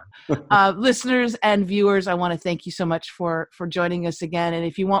having me on. Listeners and viewers, I want to thank you so much for joining us again. And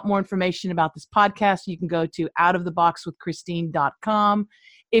if you want more information about this podcast, you can go to outoftheboxwithchristine.com.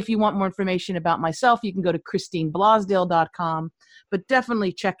 If you want more information about myself, you can go to christineblasdale.com. But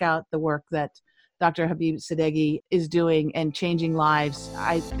definitely check out the work that Dr. Habib Sadeghi is doing and changing lives.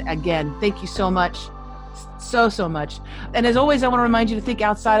 Again, thank you so much. So much. And as always, I want to remind you to think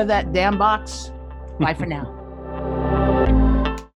outside of that damn box. Bye for now.